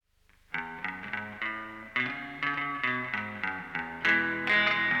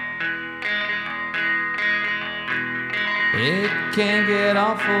It can get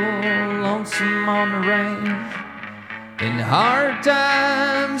awful lonesome on the range. In hard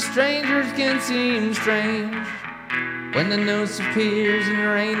times, strangers can seem strange. When the noose appears and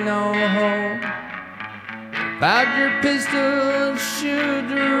there ain't no hope, out your pistol, shoot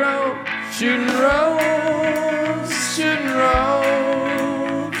the rope, shooting ropes, shooting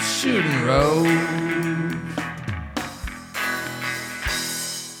ropes, shooting ropes.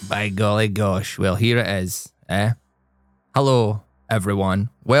 By golly gosh, well here it is, eh? Hello everyone,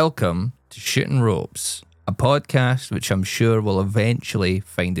 welcome to Shooting Ropes, a podcast which I'm sure will eventually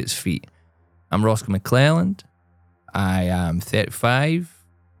find its feet. I'm Roscoe McClelland, I am 35,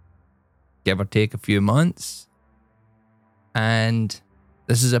 give or take a few months. And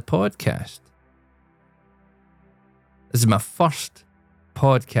this is a podcast. This is my first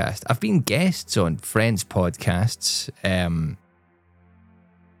podcast. I've been guests on friends' podcasts,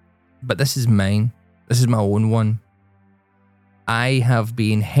 but this is mine. This is my own one. I have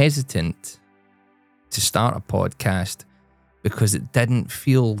been hesitant to start a podcast because it didn't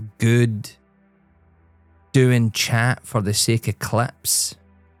feel good doing chat for the sake of clips.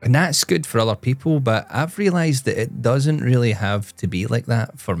 And that's good for other people, but I've realised that it doesn't really have to be like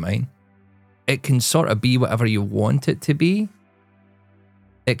that for mine. It can sort of be whatever you want it to be.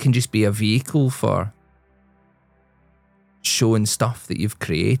 It can just be a vehicle for showing stuff that you've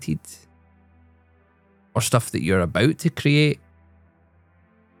created or stuff that you're about to create.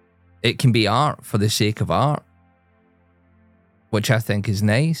 It can be art for the sake of art, which I think is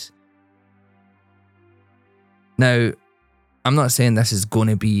nice. Now, I'm not saying this is going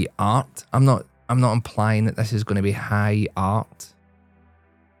to be art. I'm not implying that this is going to be high art.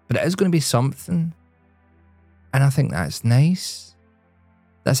 But it is going to be something. And I think that's nice.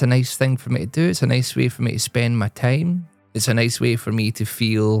 That's a nice thing for me to do. It's a nice way for me to spend my time. It's a nice way for me to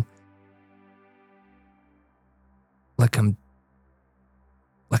feel like I'm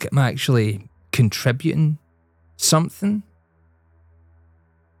actually contributing something.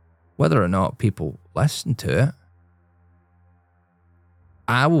 Whether or not people listen to it,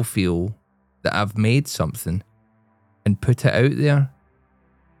 I will feel that I've made something and put it out there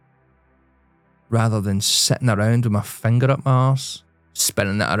rather than sitting around with my finger up my arse,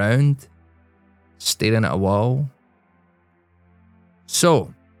 spinning it around, staring at a wall.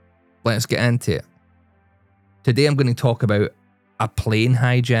 So, let's get into it. Today I'm going to talk about a plane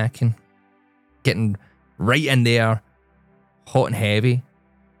hijacking, getting right in there, hot and heavy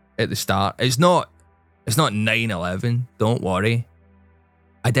at the start. It's not 9/11, don't worry.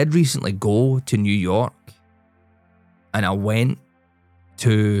 I did recently go to New York and I went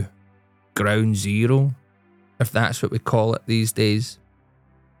to Ground Zero, if that's what we call it these days.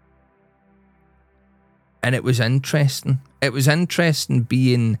 And it was interesting. It was interesting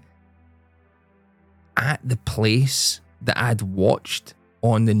being at the place that I'd watched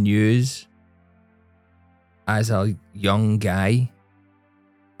on the news as a young guy,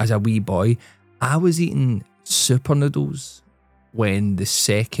 as a wee boy. I was eating super noodles when the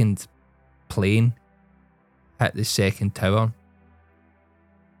second plane hit the second tower.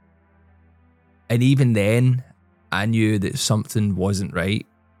 And even then, I knew that something wasn't right.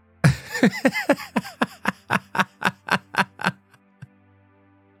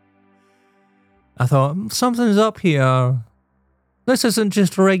 I thought, something's up here. This isn't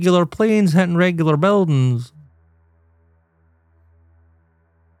just regular planes hitting regular buildings.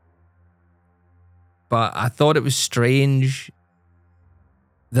 But I thought it was strange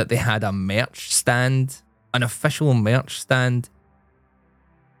that they had a merch stand, an official merch stand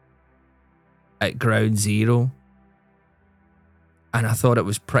at Ground Zero. And I thought it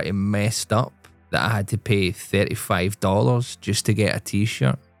was pretty messed up that I had to pay $35 just to get a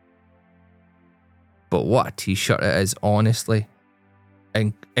t-shirt. But what a t-shirt it is, honestly.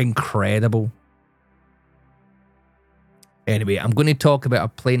 Incredible. Anyway, I'm going to talk about a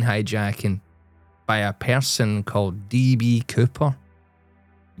plane hijacking by a person called D.B Cooper.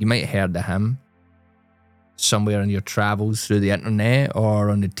 You might have heard of him somewhere in your travels through the internet or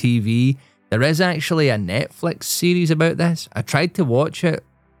on the TV. There is actually a Netflix series about this. I tried to watch it,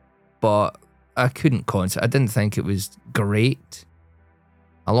 but I couldn't concentrate. I didn't think it was great.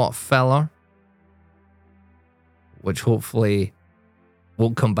 A lot of filler, which hopefully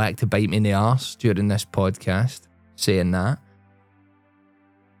won't come back to bite me in the arse during this podcast, saying that.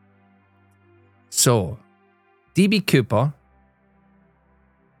 So, D.B Cooper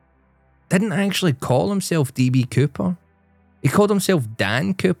didn't actually call himself D.B Cooper. He called himself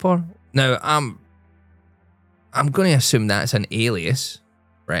Dan Cooper. Now, I'm going to assume that's an alias,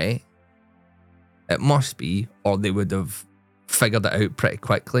 right? It must be, or they would have figured it out pretty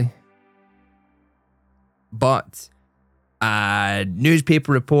quickly. But a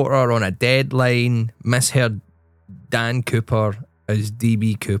newspaper reporter on a deadline misheard Dan Cooper as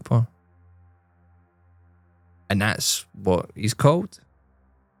D.B Cooper. And that's what he's called.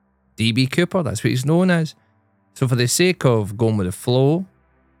 D.B Cooper, that's what he's known as. So for the sake of going with the flow,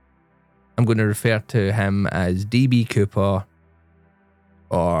 I'm going to refer to him as D.B Cooper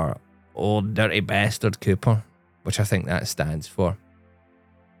or Old Dirty Bastard Cooper, which I think that stands for.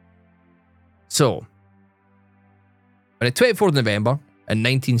 So, on the 24th of November in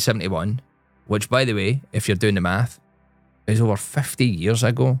 1971, which, by the way, if you're doing the math, is over 50 years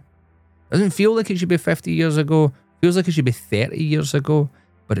ago. Doesn't feel like it should be 50 years ago. Feels like it should be 30 years ago,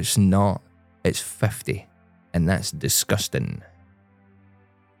 but it's not. It's 50, and that's disgusting.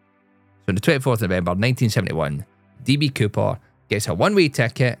 So on the 24th of November 1971, D.B Cooper gets a one-way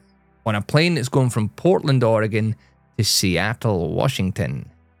ticket on a plane that's going from Portland, Oregon to Seattle, Washington.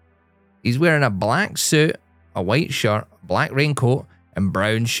 He's wearing a black suit, a white shirt, black raincoat, and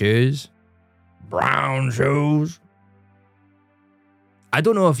brown shoes. Brown shoes. I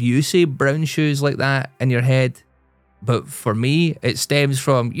don't know if you say brown shoes like that in your head, but for me, it stems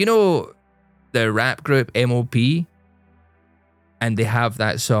from, you know, the rap group M.O.P. And they have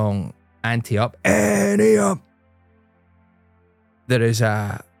that song, Ante Up. Ante Up. There is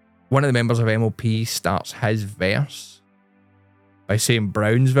one of the members of M.O.P. starts his verse by saying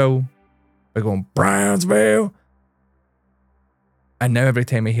Brownsville. By going, Brownsville. And now every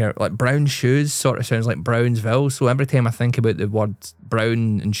time I hear, like, brown shoes sort of sounds like Brownsville. So every time I think about the words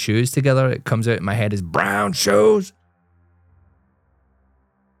brown and shoes together, it comes out in my head as brown shoes.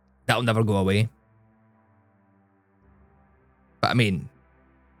 That'll never go away. But I mean,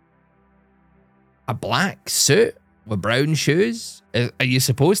 a black suit with brown shoes? Are you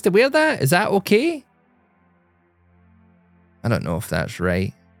supposed to wear that? Is that okay? I don't know if that's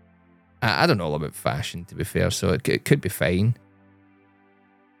right. I don't know all about fashion, to be fair, so it could be fine.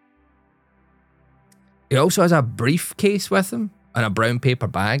 He also has a briefcase with him and a brown paper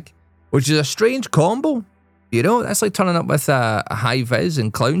bag, which is a strange combo. You know, that's like turning up with a high-vis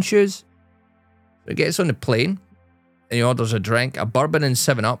and clown shoes. So he gets on the plane and he orders a drink, a bourbon and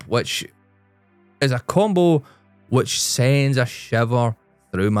 7-Up, which is a combo which sends a shiver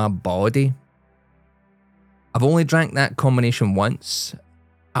through my body. I've only drank that combination once.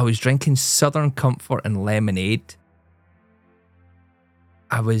 I was drinking Southern Comfort and lemonade.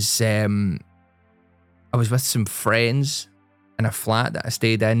 I was with some friends in a flat that I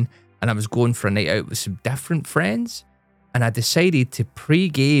stayed in, and I was going for a night out with some different friends, and I decided to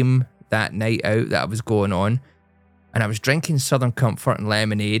pre-game that night out that I was going on, and I was drinking Southern Comfort and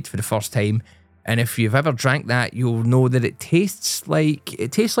lemonade for the first time. And if you've ever drank that, you'll know that it tastes like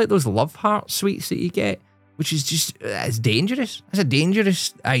those Love Heart sweets that you get, which is just, it's dangerous. It's a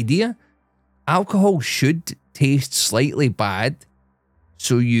dangerous idea. Alcohol should taste slightly bad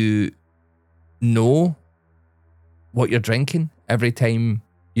so you know what you're drinking every time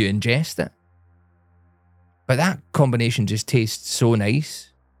you ingest it. But that combination just tastes so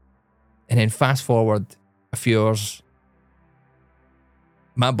nice. And then fast forward a few hours,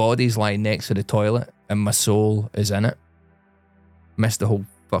 my body's lying next to the toilet and my soul is in it. Missed the whole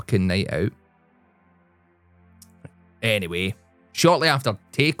fucking night out. Anyway, shortly after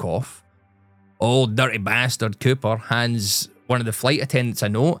takeoff, old dirty bastard Cooper hands one of the flight attendants a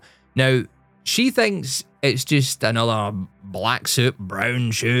note. Now, she thinks it's just another black suit,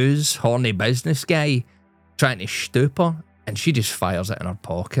 brown shoes, horny business guy trying to stoop her, and she just fires it in her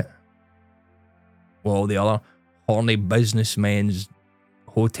pocket. With all the other horny businessmen's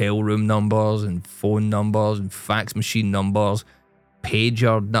hotel room numbers and phone numbers and fax machine numbers,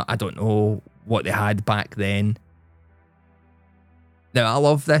 pager, I don't know what they had back then. Now, I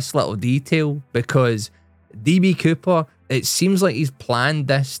love this little detail because D.B Cooper, it seems like he's planned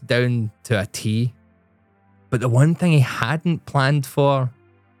this down to a T. But the one thing he hadn't planned for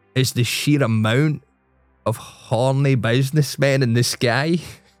is the sheer amount of horny businessmen in the sky.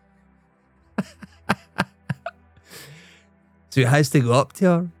 So he has to go up to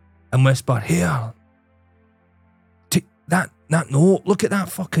her and whisper, "Here, take that note. Look at that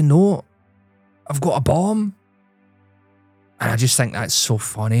fucking note. I've got a bomb." And I just think that's so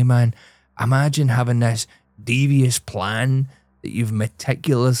funny, man. Imagine having this devious plan that you've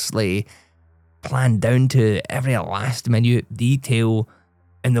meticulously planned down to every last minute detail,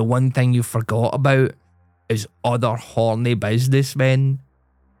 and the one thing you forgot about is other horny businessmen,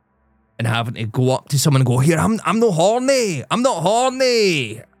 and having to go up to someone and go, "Here, I'm not horny. I'm not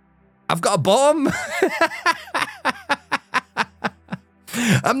horny. I've got a bomb.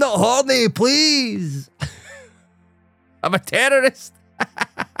 I'm not horny, please. I'm a terrorist."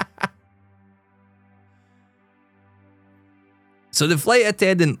 So the flight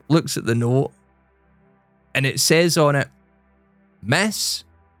attendant looks at the note and it says on it, "Miss,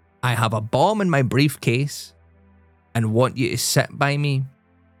 I have a bomb in my briefcase and want you to sit by me."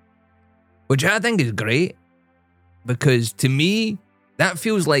 Which I think is great, because to me, that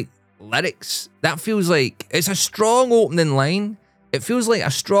feels like lyrics. That feels like it's a strong opening line. It feels like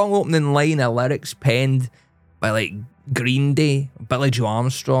a strong opening line of lyrics penned by like Green Day, Billy Joe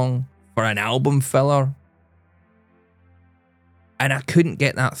Armstrong for an album filler. And I couldn't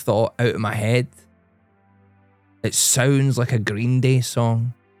get that thought out of my head. It sounds like a Green Day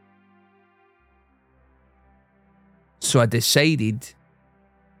song. So I decided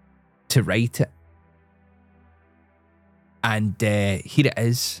to write it. And here it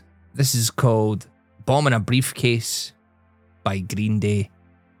is. This is called Bomb in a Briefcase by Green Day.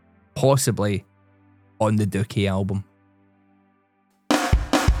 Possibly on the Dookie album.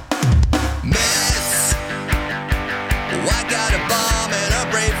 Miss, I got a bomb in a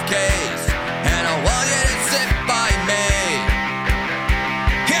briefcase, and I want you to sit by me.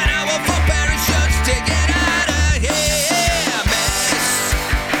 And I want 4 parachutes to get out of here, miss.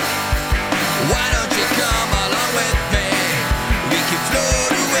 Why don't you come along with me? We can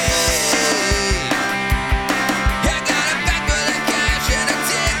float away. I got a bag full of cash and a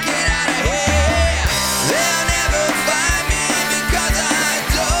ticket out of here. They'll never find me because I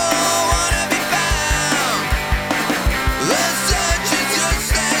don't wanna be found. The search is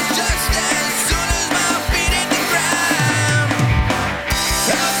just as soon as my feet hit the ground.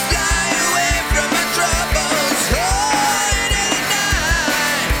 I'll fly away from my troubles all into the night.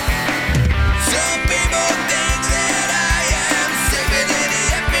 Some people think that I am safer than the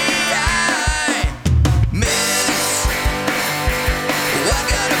FBI. Miss, I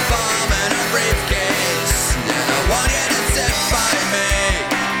got a bomb in a briefcase, and I want you to sit by me.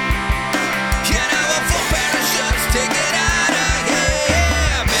 Can I have 4 parachutes to get out of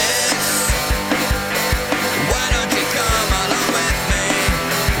here, miss? Why don't you come along with me?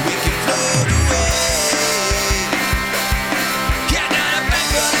 We can float away. I got a bag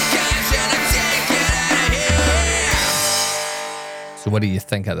full of cash and a ticket out of here. So what do you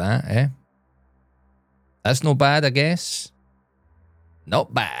think of that, eh? That's no bad, I guess.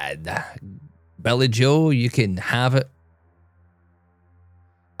 Not bad. Billy Joe, you can have it.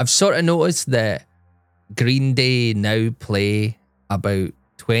 I've sort of noticed that Green Day now play about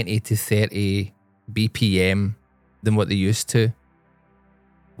 20 to 30 BPM than what they used to,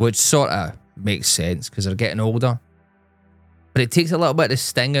 which sort of makes sense because they're getting older. But it takes a little bit of the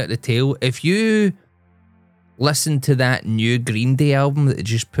sting out of the tail. If you listen to that new Green Day album that they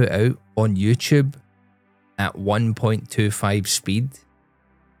just put out on YouTube at 1.25 speed,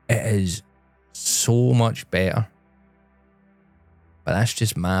 it is so much better. But that's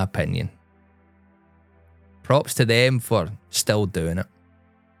just my opinion. Props to them for still doing it.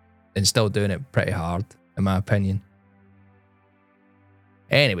 And still doing it pretty hard, in my opinion.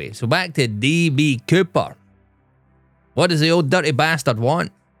 Anyway, so back to D.B Cooper. What does the old dirty bastard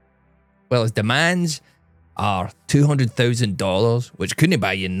want? Well, his demands are $200,000, which couldn't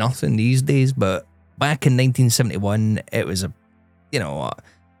buy you nothing these days, but back in 1971, it was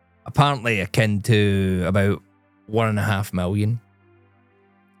apparently akin to about $1.5 million.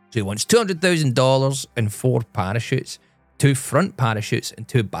 So he wants $200,000 and 4 parachutes, 2 front parachutes and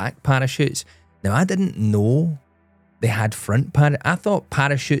 2 back parachutes. Now, I didn't know they had front parachutes. I thought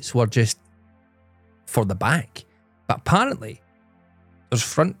parachutes were just for the back. But apparently, there's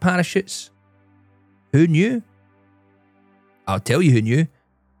front parachutes. Who knew? I'll tell you who knew.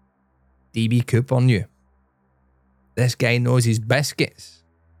 D.B Cooper knew. This guy knows his biscuits.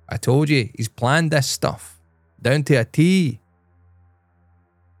 I told you, he's planned this stuff down to a T.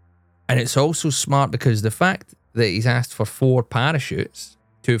 And it's also smart because the fact that he's asked for 4 parachutes,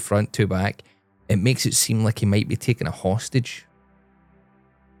 2 front, 2 back, it makes it seem like he might be taking a hostage.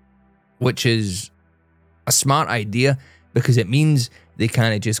 Which is a smart idea because it means they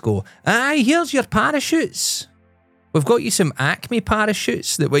kind of just go, "Aye, here's your parachutes. We've got you some Acme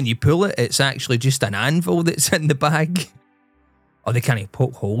parachutes that when you pull it, it's actually just an anvil that's in the bag." Or they kind of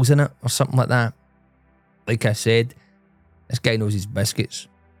poke holes in it or something like that. Like I said, this guy knows his biscuits.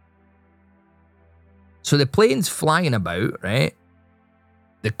 So the plane's flying about, right?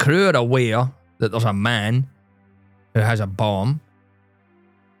 The crew are aware that there's a man who has a bomb.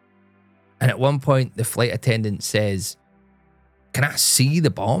 And at one point, the flight attendant says, "Can I see the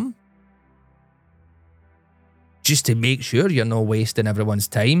bomb?" Just to make sure you're not wasting everyone's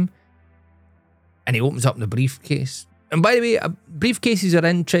time. And he opens up the briefcase. And by the way, briefcases are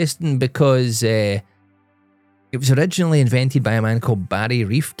interesting because it was originally invented by a man called Barry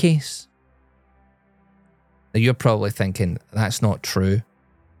Briefcase. Now you're probably thinking, that's not true.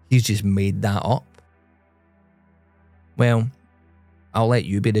 He's just made that up. Well, I'll let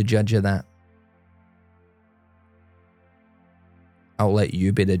you be the judge of that. I'll let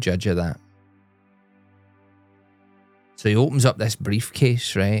you be the judge of that. So he opens up this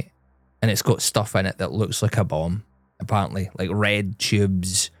briefcase, right? And it's got stuff in it that looks like a bomb, apparently. Like red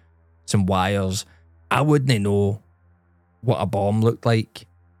tubes, some wires. I wouldn't know what a bomb looked like.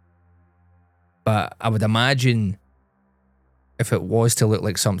 But I would imagine if it was to look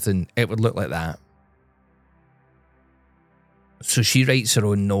like something, it would look like that. So she writes her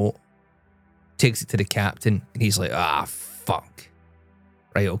own note, takes it to the captain, and he's like, fuck.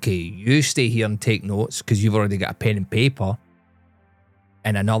 Right, okay, you stay here and take notes because you've already got a pen and paper.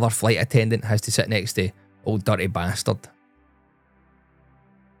 And another flight attendant has to sit next to old dirty bastard.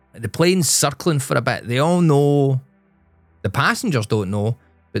 The plane's circling for a bit. They all know. The passengers don't know,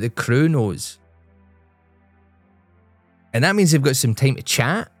 but the crew knows. And that means they've got some time to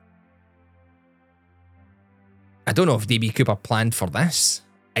chat. I don't know if D.B Cooper planned for this.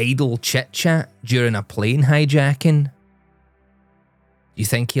 Idle chit-chat during a plane hijacking. You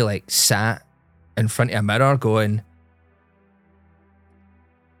think he sat in front of a mirror going,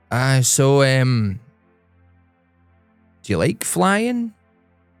 do you like flying?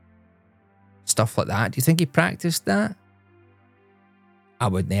 Stuff like that. Do you think he practiced that? I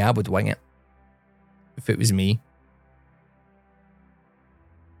would wing it if it was me.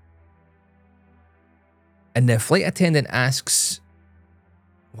 And the flight attendant asks,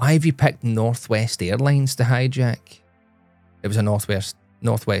 why have you picked Northwest Airlines to hijack? It was a Northwest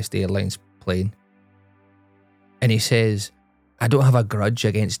Airlines plane. And he says, I don't have a grudge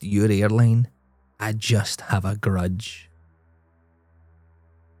against your airline. I just have a grudge.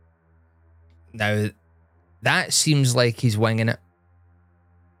 Now, that seems like he's winging it.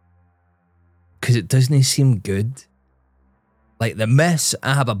 Because it doesn't seem good. Like the miss,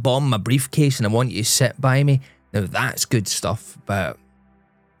 I have a bomb in my briefcase and I want you to sit by me. Now that's good stuff, but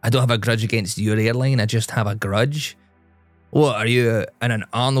I don't have a grudge against your airline. I just have a grudge. What, are you in an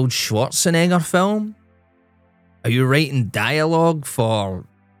Arnold Schwarzenegger film? Are you writing dialogue for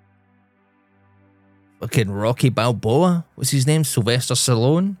fucking Rocky Balboa? What's his name? Sylvester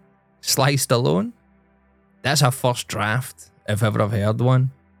Stallone? Sly Stallone? That's a first draft, if ever I've heard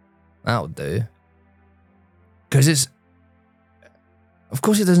one. That'll do. Because it's... Of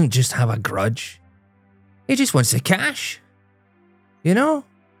course he doesn't just have a grudge. He just wants the cash. You know?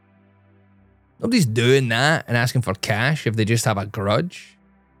 Nobody's doing that and asking for cash if they just have a grudge.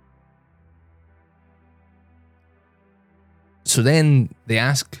 So then they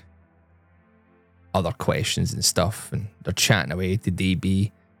ask other questions and stuff, and they're chatting away to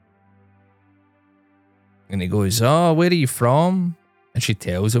DB. And he goes, where are you from? And she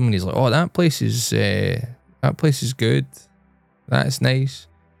tells him, and he's like, that place is good. That's nice.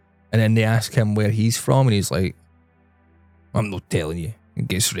 And then they ask him where he's from, and he's like, I'm not telling you. And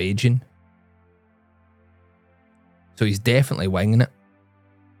gets raging. So he's definitely winging it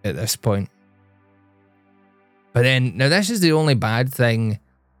at this point. But then, now this is the only bad thing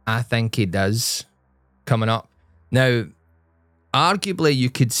I think he does coming up. Now, arguably you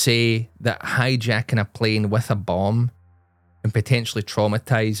could say that hijacking a plane with a bomb and potentially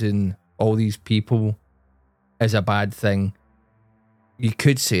traumatizing all these people is a bad thing. You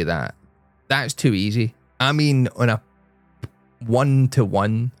could say that. That's too easy. I mean, on a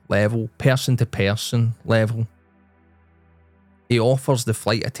one-to-one level, person-to-person level, he offers the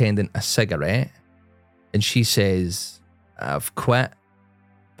flight attendant a cigarette, and she says, I've quit,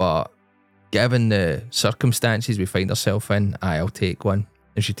 but given the circumstances we find ourselves in, I'll take one.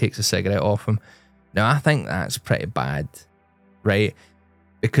 And she takes a cigarette off him. Now, I think that's pretty bad, right?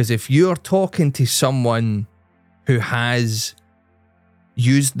 Because if you're talking to someone who has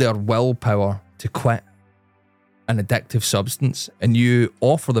used their willpower to quit an addictive substance and you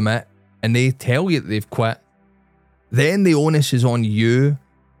offer them it and they tell you that they've quit, then the onus is on you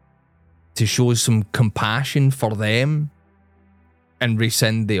to show some compassion for them and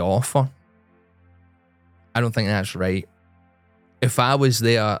rescind the offer. I don't think that's right. If I was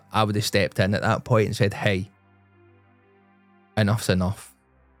there, I would have stepped in at that point and said, hey, enough's enough.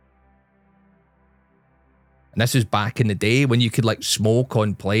 And this was back in the day when you could smoke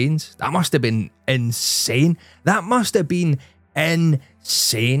on planes. That must have been insane. That must have been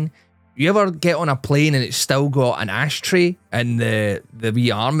insane. You ever get on a plane and it's still got an ashtray and the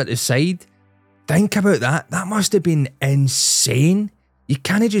wee arm at the side? Think about that. That must have been insane. You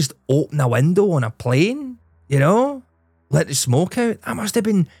can't just open a window on a plane, you know? Let the smoke out. That must have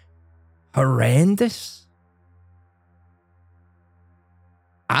been horrendous.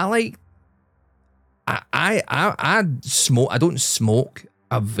 I I smoke. I don't smoke.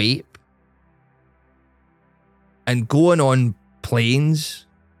 I vape. And going on planes,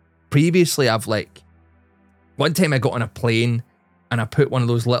 previously I've like, one time I got on a plane and I put one of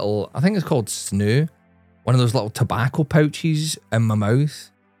those little, I think it's called Snoo, one of those little tobacco pouches in my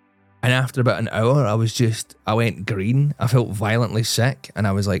mouth. And after about an hour, I went green. I felt violently sick and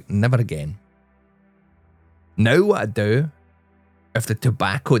I was like, never again. Now what I do, if the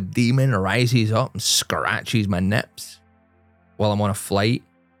tobacco demon rises up and scratches my nips while I'm on a flight,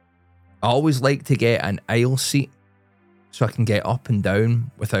 I always like to get an aisle seat so I can get up and down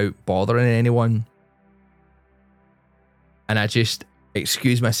without bothering anyone. And I just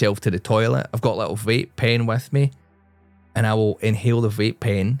excuse myself to the toilet. I've got a little vape pen with me and I will inhale the vape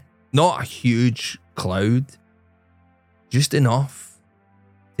pen. Not a huge cloud, just enough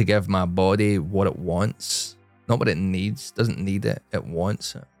to give my body what it wants. Not what it needs, doesn't need it, it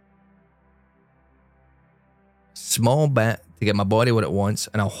wants it. Small bit to get my body what it wants,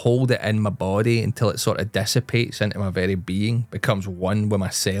 and I'll hold it in my body until it sort of dissipates into my very being, becomes one with my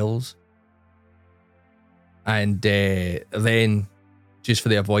cells. And then, just for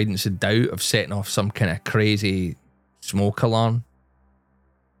the avoidance of doubt of setting off some kind of crazy smoke alarm,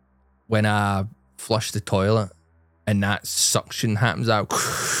 when I flush the toilet and that suction happens out,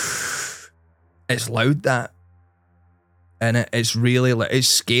 it's loud, that. And it's really,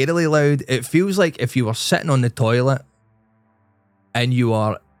 it's scarily loud. It feels like if you were sitting on the toilet and you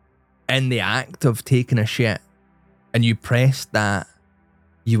are in the act of taking a shit and you pressed that,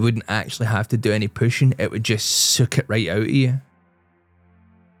 you wouldn't actually have to do any pushing. It would just suck it right out of you.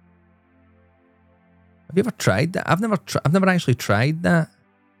 Have you ever tried that? I've never actually tried that.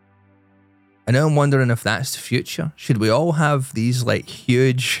 And now I'm wondering if that's the future. Should we all have these like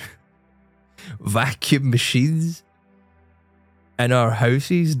huge vacuum machines in our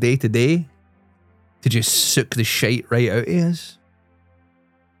houses day to day to just suck the shite right out of us?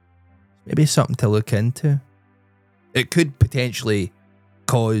 Maybe something to look into. It could potentially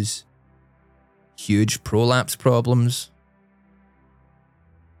cause huge prolapse problems.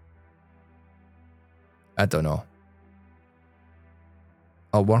 I don't know.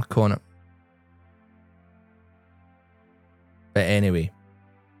 I'll work on it. But anyway,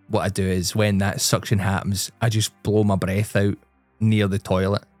 what I do is when that suction happens, I just blow my breath out near the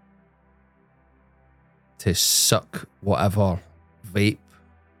toilet to suck whatever vape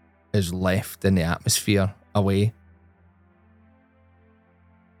is left in the atmosphere away.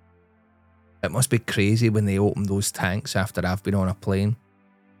 It must be crazy when they open those tanks after I've been on a plane.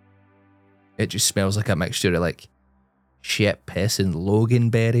 It just smells like a mixture of like shit, piss and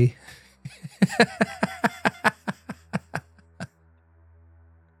Loganberry.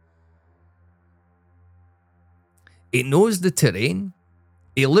 He knows the terrain.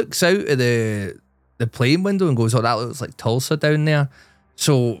 He looks out of the plane window and goes, oh, that looks like Tulsa down there.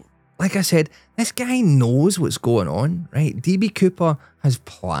 So, like I said, this guy knows what's going on, right? D.B Cooper has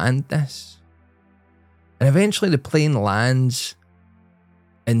planned this. And eventually the plane lands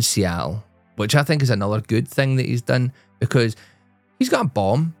in Seattle, which I think is another good thing that he's done, because he's got a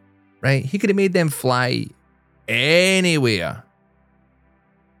bomb, right? He could have made them fly anywhere.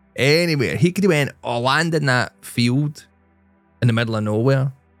 Anywhere. He could have went, oh, land in that field in the middle of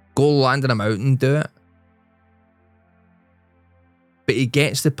nowhere. Go land in a mountain, do it. But he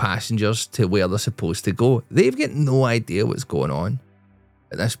gets the passengers to where they're supposed to go. They've got no idea what's going on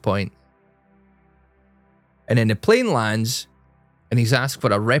at this point. And then the plane lands and he's asked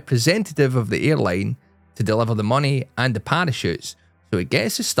for a representative of the airline to deliver the money and the parachutes. So he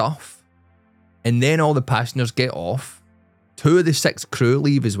gets the stuff and then all the passengers get off. 2 of the 6 crew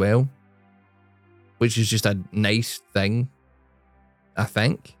leave as well, which is just a nice thing, I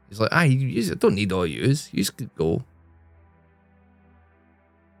think. He's like, you don't need all yous. You just could go.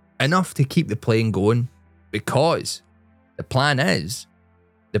 Enough to keep the plane going, because the plan is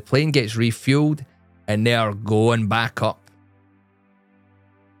the plane gets refueled and they're going back up.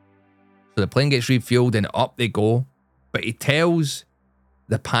 So the plane gets refueled and up they go. But he tells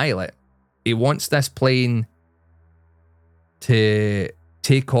the pilot he wants this plane to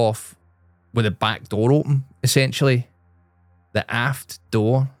take off with the back door open, essentially. The aft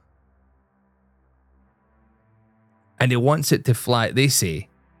door. And he wants it to fly. They say,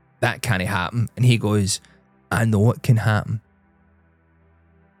 that can't happen. And he goes, I know it can happen.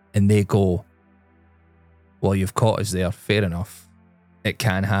 And they go, well, you've caught us there. Fair enough. It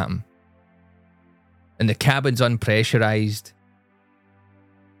can happen. And the cabin's unpressurized.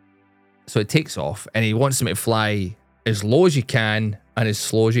 So it takes off and he wants them to fly as low as you can and as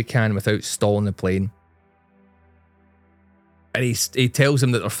slow as you can without stalling the plane. And he tells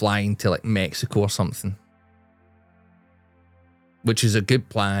them that they're flying to like Mexico or something, which is a good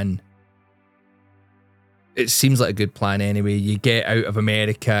plan. It seems like a good plan anyway. You get out of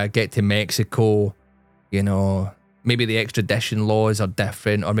America, get to Mexico, you know, maybe the extradition laws are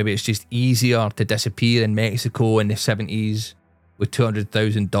different, or maybe it's just easier to disappear in Mexico in the 70s with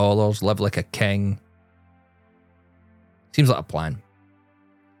 $200,000, live like a king. Seems like a plan.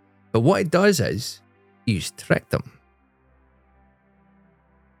 But what it does is, he's tricked them.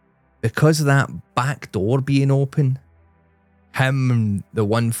 Because of that back door being open, him and the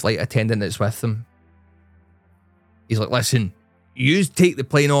one flight attendant that's with him, he's like, listen, you take the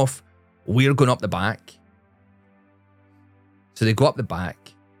plane off, we're going up the back. So they go up the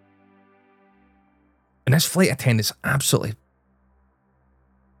back. And this flight attendant's absolutely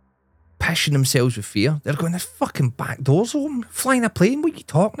pissing themselves with fear. They're going, this fucking back door's open, flying a plane, what are you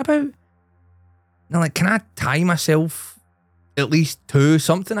talking about? And they're like, can I tie myself at least to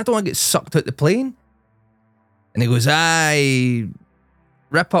something? I don't want to get sucked out the plane. And he goes, aye,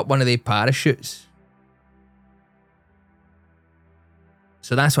 rip up one of their parachutes.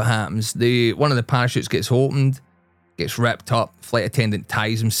 So that's what happens. One of the parachutes gets opened, gets ripped up. Flight attendant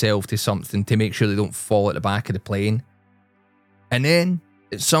ties himself to something to make sure they don't fall at the back of the plane. And then,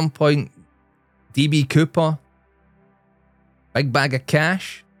 at some point, D.B Cooper, big bag of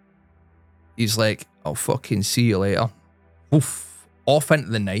cash, he's like, I'll fucking see you later. Oof, off into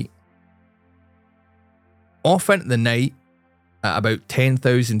the night. Off into the night at about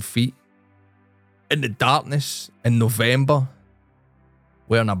 10,000 feet in the darkness in November,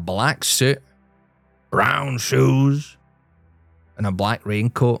 wearing a black suit, brown shoes, and a black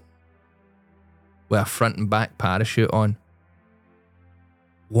raincoat with a front and back parachute on.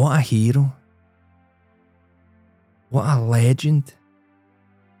 What a hero. What a legend.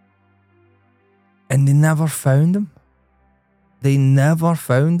 And they never found him. They never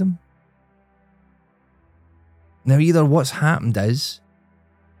found him. Now, either what's happened is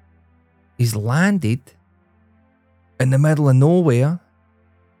he's landed in the middle of nowhere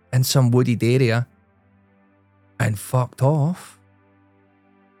in some wooded area and fucked off,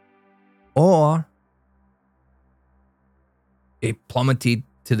 or he plummeted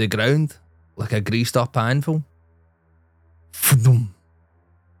to the ground like a greased up anvil.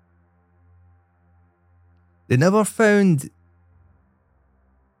 They never found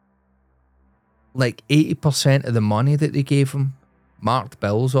like 80% of the money that they gave him. Marked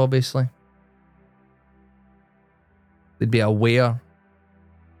bills, obviously. They'd be aware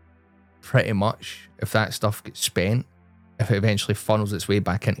pretty much if that stuff gets spent, if it eventually funnels its way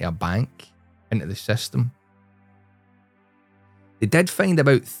back into a bank, into the system. They did find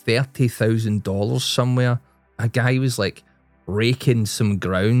about $30,000 somewhere. A guy was like raking some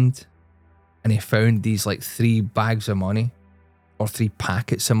ground and he found these like 3 bags of money or 3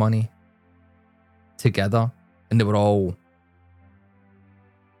 packets of money together, and they were all,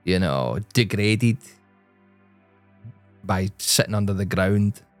 you know, degraded by sitting under the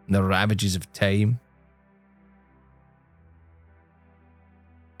ground and the ravages of time.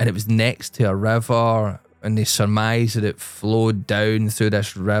 And it was next to a river, and they surmised that it flowed down through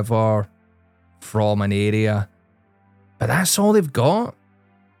this river from an area. But that's all they've got.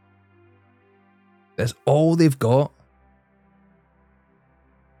 That's all they've got.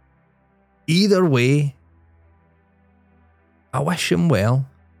 Either way, I wish him well.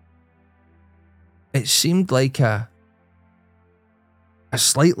 It seemed like a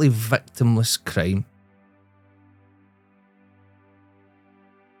slightly victimless crime.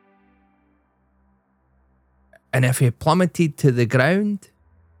 And if he plummeted to the ground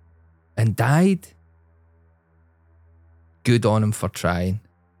and died, good on him for trying.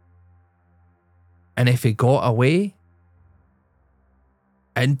 And if he got away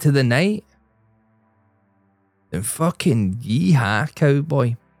into the night, then fucking yeehaw,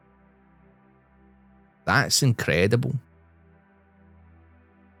 cowboy. That's incredible.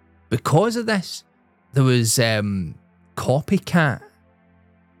 Because of this, there was copycat.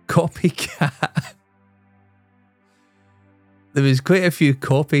 There was quite a few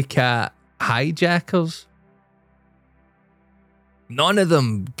copycat hijackers. None of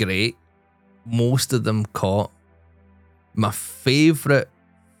them great. Most of them caught. My favourite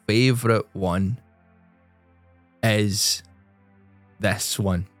one is this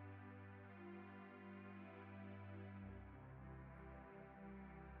one.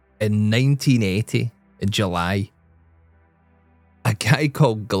 In 1980, in July, a guy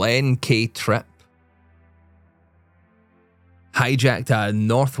called Glenn K. Tripp hijacked a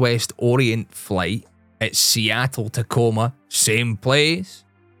Northwest Orient flight at Seattle, Tacoma, same place,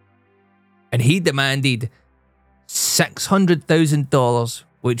 and he demanded $600,000,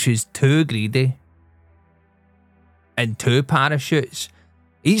 which is too greedy, and 2 parachutes.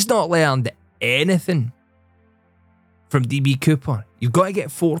 He's not learned anything from D.B Cooper. You've got to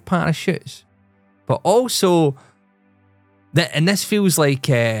get 4 parachutes. But also, and this feels like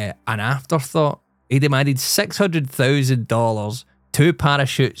an afterthought, he demanded $600,000, 2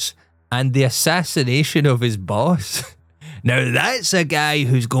 parachutes, and the assassination of his boss. Now that's a guy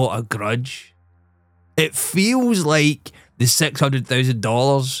who's got a grudge. It feels like the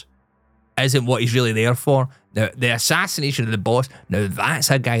 $600,000 isn't what he's really there for. The assassination of the boss, now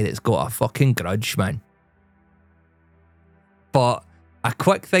that's a guy that's got a fucking grudge, man. But a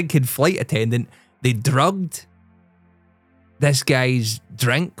quick thinking flight attendant, they drugged this guy's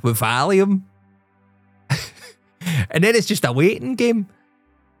drink with Valium. And then it's just a waiting game.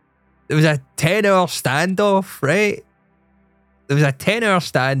 There was a 10-hour standoff, right? There was a 10-hour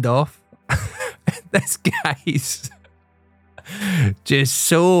standoff. This guy's just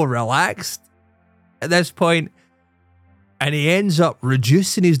so relaxed at this point, and he ends up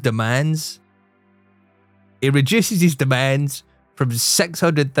reducing his demands. He reduces his demands from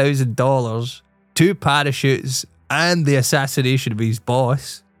 $600,000, 2 parachutes, and the assassination of his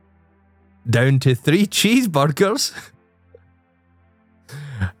boss, down to 3 cheeseburgers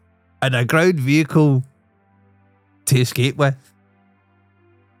and a ground vehicle to escape with.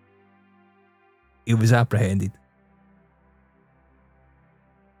 He was apprehended.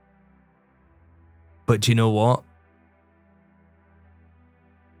 But do you know what?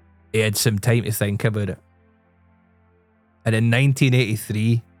 He had some time to think about it. And in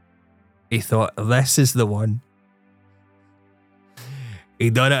 1983, he thought, this is the one.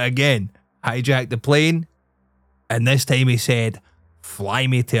 He done it again. Hijacked the plane. And this time he said, fly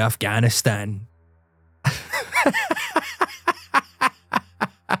me to Afghanistan.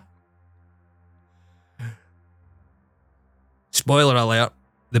 Spoiler alert,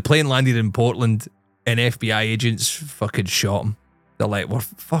 the plane landed in Portland and FBI agents fucking shot him. They're like, we're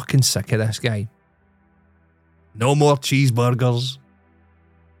fucking sick of this guy. No more cheeseburgers.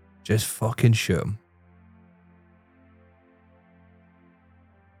 Just fucking shoot him.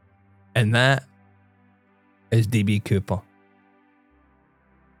 And that is D.B Cooper.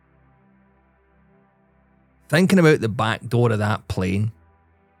 Thinking about the back door of that plane,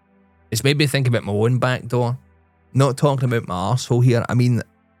 it's made me think about my own back door. Not talking about my arsehole here. I mean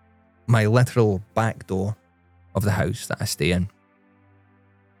my literal back door of the house that I stay in.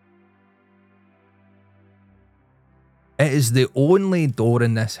 It is the only door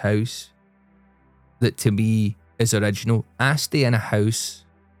in this house that to me is original. I stay in a house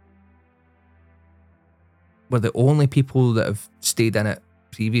where the only people that have stayed in it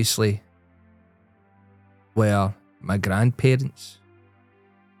previously were my grandparents.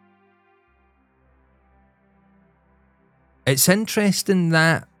 It's interesting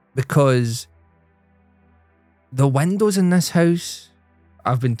that because the windows in this house,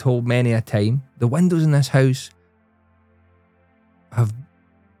 I've been told many a time, the windows in this house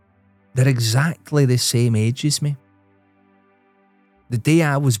they're exactly the same age as me. The day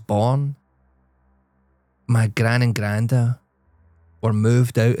I was born, my gran and granda were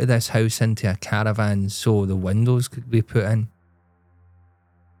moved out of this house into a caravan so the windows could be put in.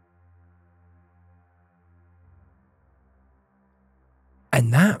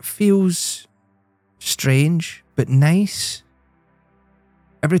 And that feels strange, but nice.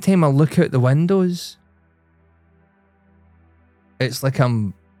 Every time I look out the windows, it's like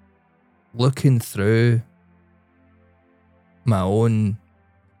I'm looking through my own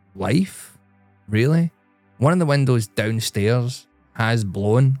life, really. One of the windows downstairs has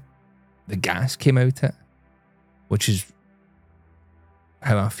blown. The gas came out it, which is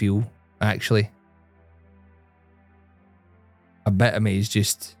how I feel, actually. A bit of me is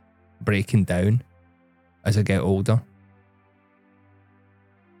just breaking down as I get older.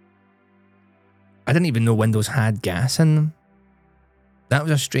 I didn't even know windows had gas in them. That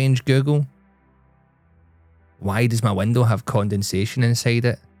was a strange Google. Why does my window have condensation inside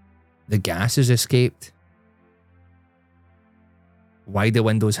it? The gas has escaped. Why do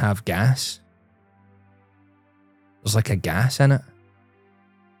windows have gas? There's like a gas in it.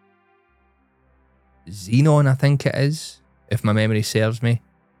 Xenon, I think it is, if my memory serves me.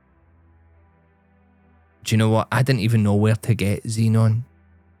 Do you know what? I didn't even know where to get xenon.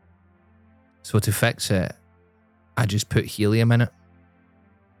 So to fix it, I just put helium in it.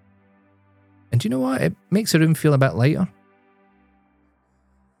 And do you know what? It makes the room feel a bit lighter.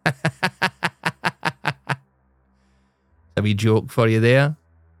 A wee joke for you there.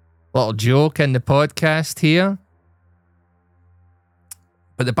 Little joke in the podcast here.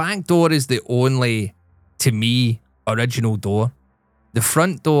 But the back door is the only, to me, original door. The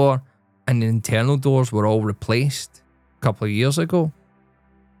front door and the internal doors were all replaced a couple of years ago.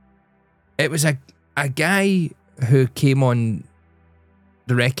 It was a guy who came on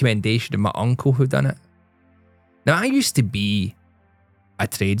the recommendation of my uncle who done it. Now, I used to be a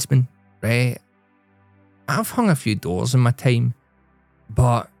tradesman, right? I've hung a few doors in my time,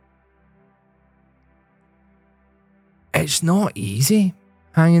 but it's not easy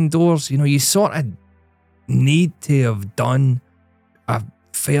hanging doors. You know, you sort of need to have done a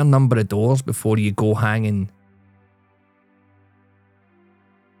fair number of doors before you go hanging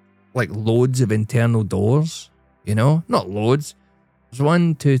like loads of internal doors, you know? Not loads. There's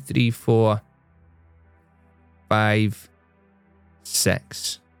 1, 2, 3, 4, 5,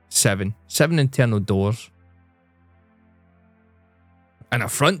 6, 7. 7 internal doors. And a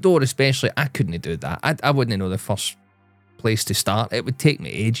front door especially, I couldn't do that. I wouldn't know the first place to start. It would take me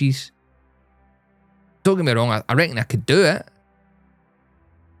ages. Don't get me wrong, I reckon I could do it.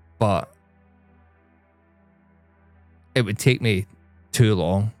 But it would take me too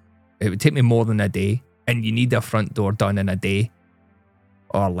long. It would take me more than a day. And you need a front door done in a day.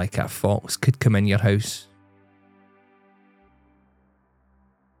 Or like a fox could come in your house.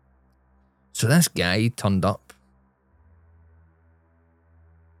 So this guy turned up.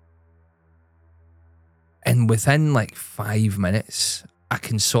 And within like 5 minutes, I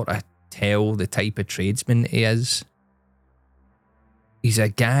can sort of tell the type of tradesman he is. He's a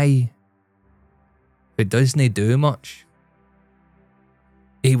guy who doesn't do much.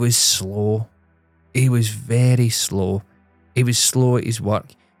 He was slow. He was very slow. He was slow at his work.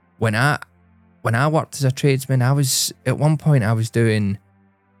 When I worked as a tradesman, at one point I was doing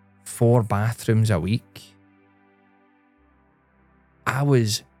 4 bathrooms a week. I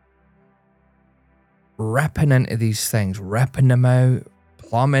was ripping into these things, ripping them out,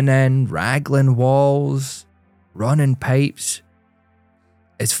 plumbing in, ragling walls, running pipes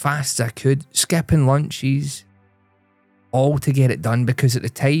as fast as I could, skipping lunches, all to get it done, because at the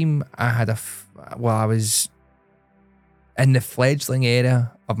time I was in the fledgling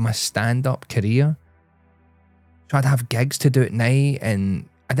era of my stand-up career. So I'd have gigs to do at night and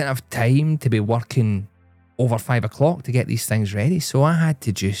I didn't have time to be working over 5 o'clock to get these things ready. So I had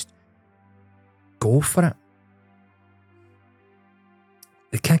to just go for it.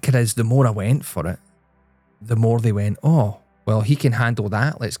 The kicker is, the more I went for it, the more they went, oh, well, he can handle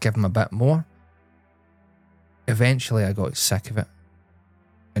that. Let's give him a bit more. Eventually, I got sick of it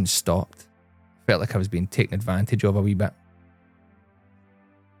and stopped. Felt like I was being taken advantage of a wee bit.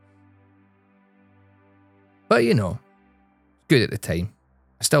 But, you know, good at the time.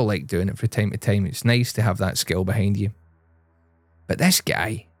 I still like doing it from time to time. It's nice to have that skill behind you. But this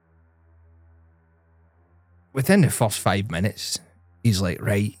guy, within the first 5 minutes, he's like,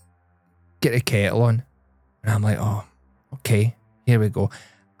 right, get the kettle on. And I'm like, oh, okay, here we go.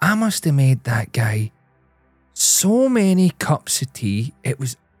 I must have made that guy so many cups of tea. It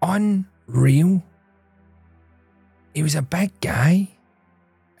was unreal. He was a big guy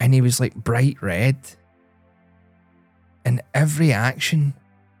and he was like bright red. And every action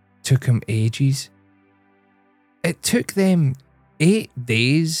took him ages. It took them 8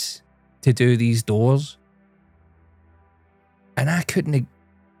 days to do these doors. And I couldn't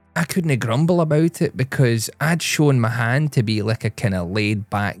grumble about it, because I'd shown my hand to be like a kind of laid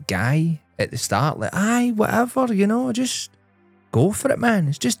back guy at the start. Like, aye, whatever, you know, just go for it, man.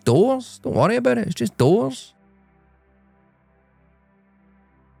 It's just doors. Don't worry about it. It's just doors.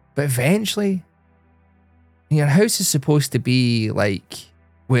 But eventually, your house is supposed to be like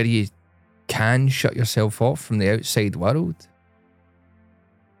where you can shut yourself off from the outside world.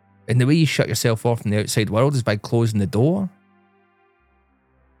 And the way you shut yourself off from the outside world is by closing the door.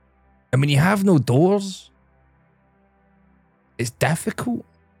 And when you have no doors, it's difficult.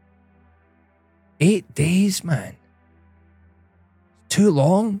 8 days, man. Too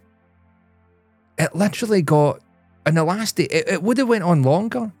long. It literally got, on the last day, it would have went on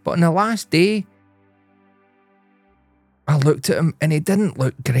longer, but on the last day, I looked at him and he didn't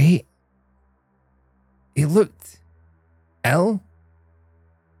look great. He looked ill.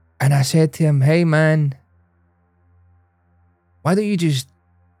 And I said to him, hey man, why don't you just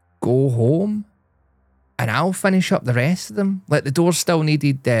go home and I'll finish up the rest of them? Like, the doors still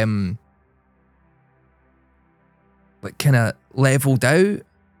needed like kind of leveled out,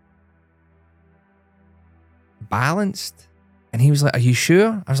 balanced. And he was like, are you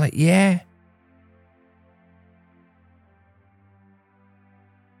sure? I was like, yeah.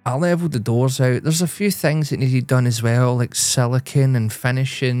 I leveled the doors out. There's a few things that needed done as well, like silicone and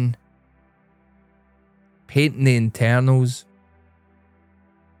finishing, painting the internals.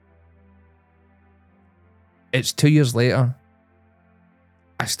 It's 2 years later.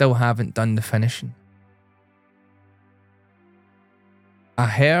 I still haven't done the finishing. I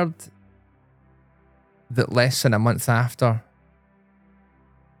heard that less than a month after,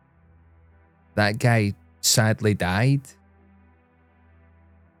 that guy sadly died.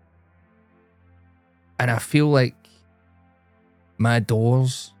 And I feel like my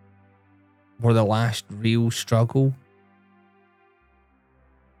doors were the last real struggle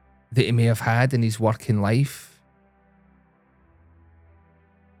that he may have had in his working life.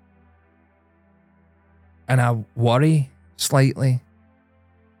 And I worry slightly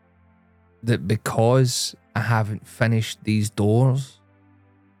that because I haven't finished these doors,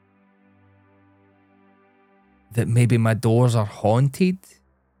 that maybe my doors are haunted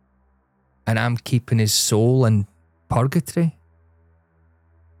and I'm keeping his soul in purgatory.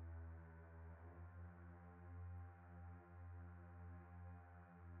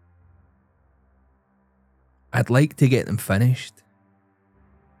 I'd like to get them finished,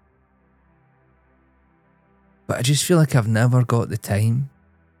 but I just feel like I've never got the time.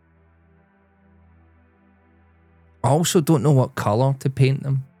 I also don't know what colour to paint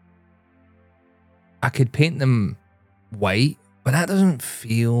them. I could paint them white, but that doesn't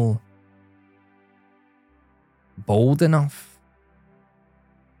feel bold enough.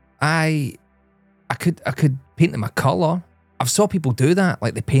 I could paint them a colour. I've saw people do that,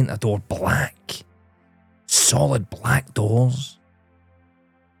 like they paint a door black. Solid black doors.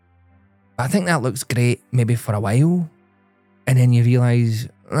 I think that looks great maybe for a while, and then you realise,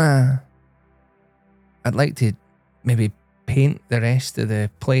 I'd like to maybe paint the rest of the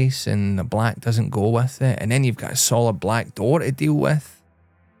place and the black doesn't go with it, and then you've got a solid black door to deal with.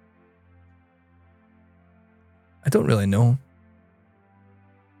 I don't really know.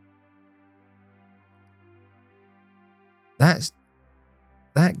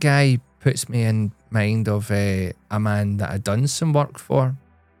 That guy puts me in mind of a man that I'd done some work for.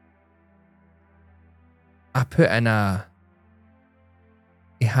 I put in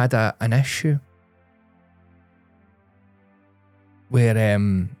he had an issue where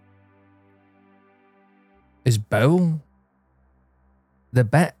his bowel, the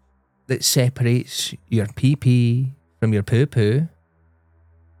bit that separates your pee-pee from your poo-poo,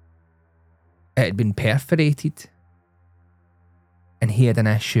 it had been perforated. And he had an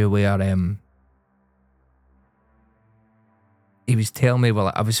issue where he was telling me,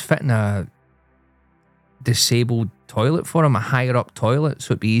 well, I was fitting a disabled toilet for him, a higher up toilet,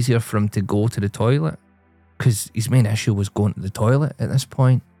 so it'd be easier for him to go to the toilet, because his main issue was going to the toilet at this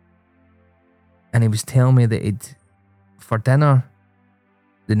point. And he was telling me that for dinner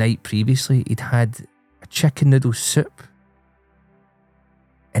the night previously, he'd had a chicken noodle soup,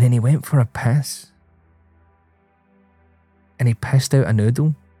 and then he went for a piss. And he pissed out a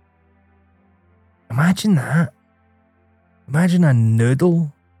noodle. Imagine that. Imagine a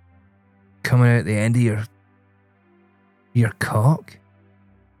noodle coming out the end of your cock.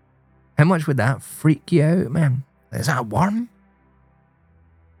 How much would that freak you out, man? Is that a worm?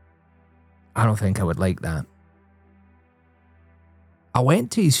 I don't think I would like that. I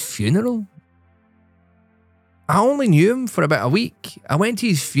went to his funeral. I only knew him for about a week. I went to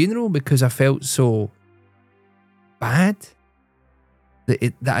his funeral because I felt so bad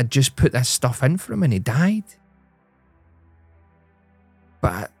that I'd just put this stuff in for him and he died.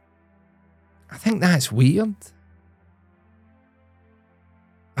 But I think that's weird.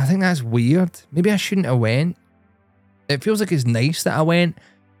 I think that's weird. Maybe I shouldn't have went. It feels like it's nice that I went,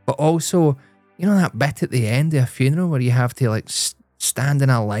 but also, you know that bit at the end of a funeral where you have to like stand in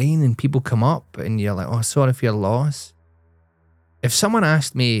a line and people come up and you're like, oh, sorry for your loss. If someone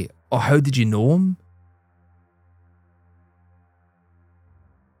asked me, oh, how did you know him?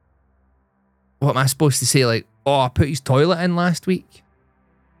 What am I supposed to say? Like, oh, I put his toilet in last week?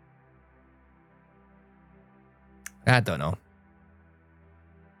 I don't know.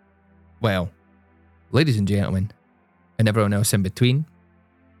 Well, ladies and gentlemen, and everyone else in between,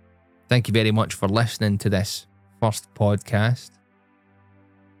 thank you very much for listening to this first podcast.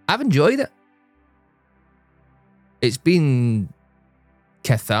 I've enjoyed it. It's been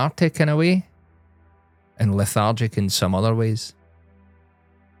cathartic in a way, and lethargic in some other ways.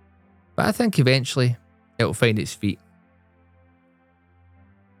 But I think eventually it'll find its feet.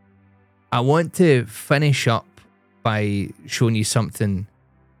 I want to finish up by showing you something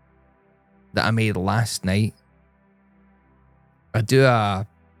that I made last night. I do a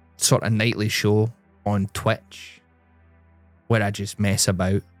sort of nightly show on Twitch where I just mess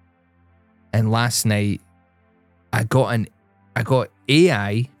about. And last night I got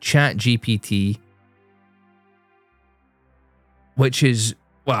AI, ChatGPT, which is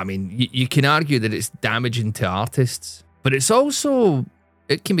well, I mean, you can argue that it's damaging to artists, but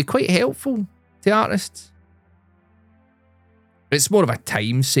it can be quite helpful to artists. It's more of a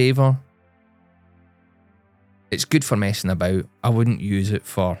time saver. It's good for messing about. I wouldn't use it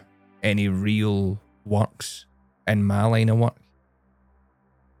for any real works in my line of work.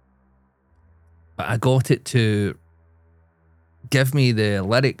 But I got it to give me the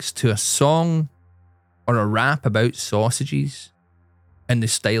lyrics to a song or a rap about sausages in the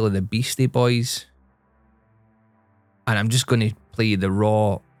style of the Beastie Boys. And I'm just going to play the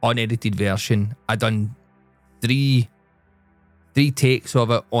raw, unedited version. I done three takes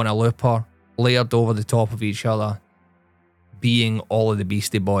of it on a looper, layered over the top of each other, being all of the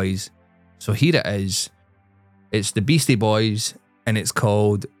Beastie Boys. So here it is. It's the Beastie Boys, and it's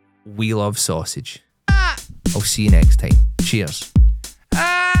called We Love Sausage. I'll see you next time. Cheers.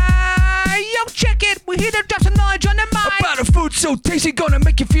 Yo, check it. We're here to drop some knowledge on the mind. About a food so tasty, gonna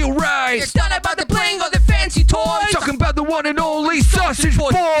make you feel right. It's not about the bling or the fancy toys. Talking about the one and only Sausage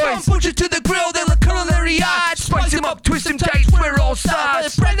Boys. From butcher to the grill, they look culinary art. Spice them up, twist them tight, we're all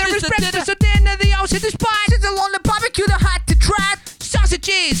stars. Bread there is breakfast, so dinner the house hit the spot. Sizzle on the barbecue, the hot to try.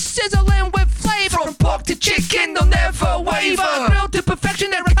 Sausages sizzling with flavor. From pork to chicken, they'll never waver. Grilled to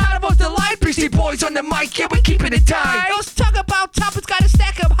perfection, they're a carnival's delight. Beastie Boys on the mic, yeah, we're keeping it tight. Let's talk about toppings, gotta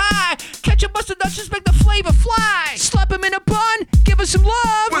stack them high. Ketchup, mustard, nuts, just make the flavor fly. Slap them in a bun, give us some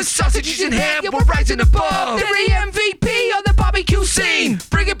love. With sausages in hand, we're rising above. They're the MVP on the barbecue scene,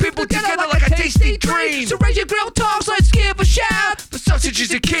 bringing people together like a tasty dream. So raise your grill tops, let's give a shout. The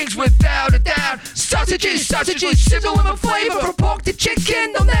sausages are kings without a doubt. Sausages, sizzling with flavor. From pork to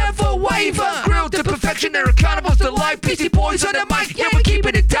chicken, they'll never waver. Grilled to perfection, they're a carnival's delight. Beastie Boys on the mic, yeah, we're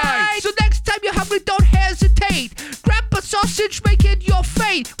keeping it tight. So next time you're hungry, don't hesitate. Grab a sausage, make it your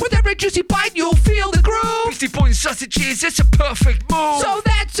fate. With every juicy bite, you'll feel the groove. Beastie Boys sausages, it's a perfect move. So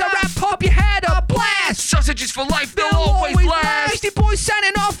that's a wrap, hope you had a blast. Sausages for life, they'll always last. Beastie Boys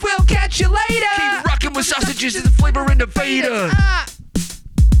signing off, we'll catch you later. Keep rocking with sausages, it's the flavor innovator.